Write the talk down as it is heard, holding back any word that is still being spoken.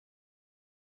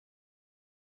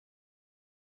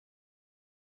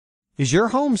Is your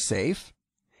home safe?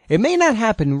 It may not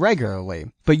happen regularly,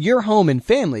 but your home and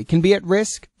family can be at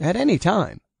risk at any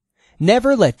time.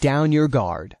 Never let down your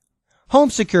guard. Home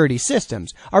security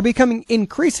systems are becoming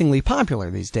increasingly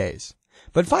popular these days,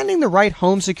 but finding the right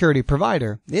home security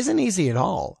provider isn't easy at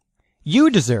all. You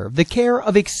deserve the care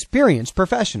of experienced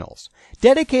professionals,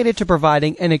 dedicated to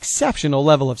providing an exceptional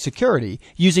level of security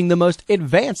using the most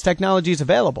advanced technologies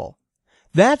available.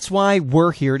 That's why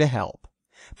we're here to help.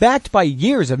 Backed by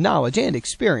years of knowledge and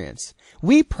experience,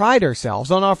 we pride ourselves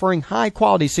on offering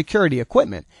high-quality security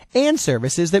equipment and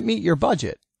services that meet your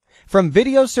budget. From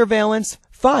video surveillance,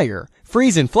 fire,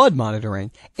 freeze and flood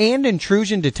monitoring, and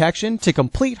intrusion detection to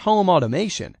complete home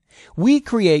automation, we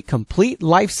create complete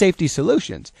life safety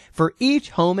solutions for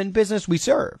each home and business we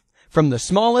serve, from the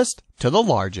smallest to the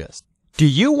largest. Do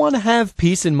you want to have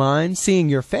peace in mind seeing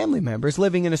your family members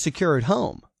living in a secured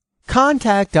home?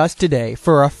 Contact us today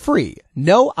for a free,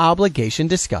 no-obligation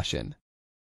discussion.